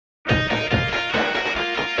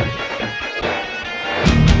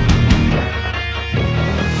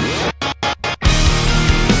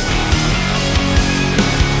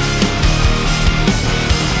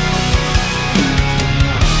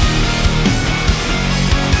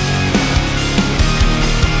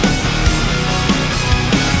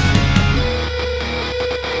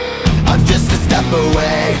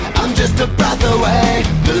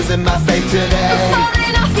losing my faith today. I'm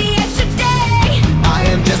falling off the edge today. I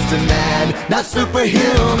am just a man, not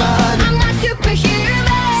superhuman. I'm not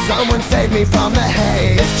superhuman. Someone save me from the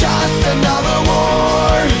haze. It's just another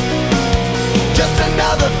war, just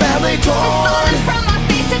another family torn. Falling from my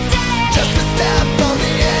feet today. Just a step on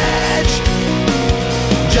the edge,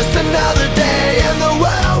 just another day in the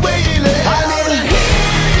world we live. I need a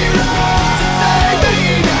hero to save me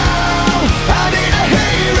now. I need a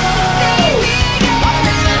hero. Save me again. I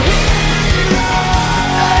need a hero to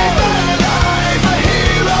save my life. A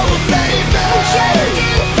hero will save me. Just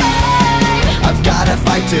in time. I've gotta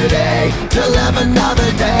fight today to live another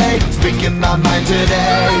day. Speaking my mind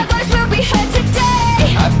today. My voice will be heard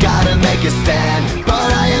today. I've gotta make a stand, but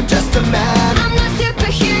I am just a man. I'm not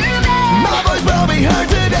superhuman. My voice will be heard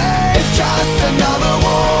today. It's just another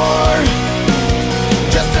war,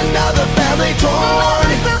 just another family My torn.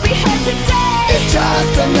 voice will be heard today. It's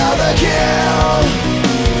just another kill.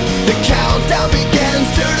 The countdown begins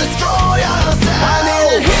to destroy us. I need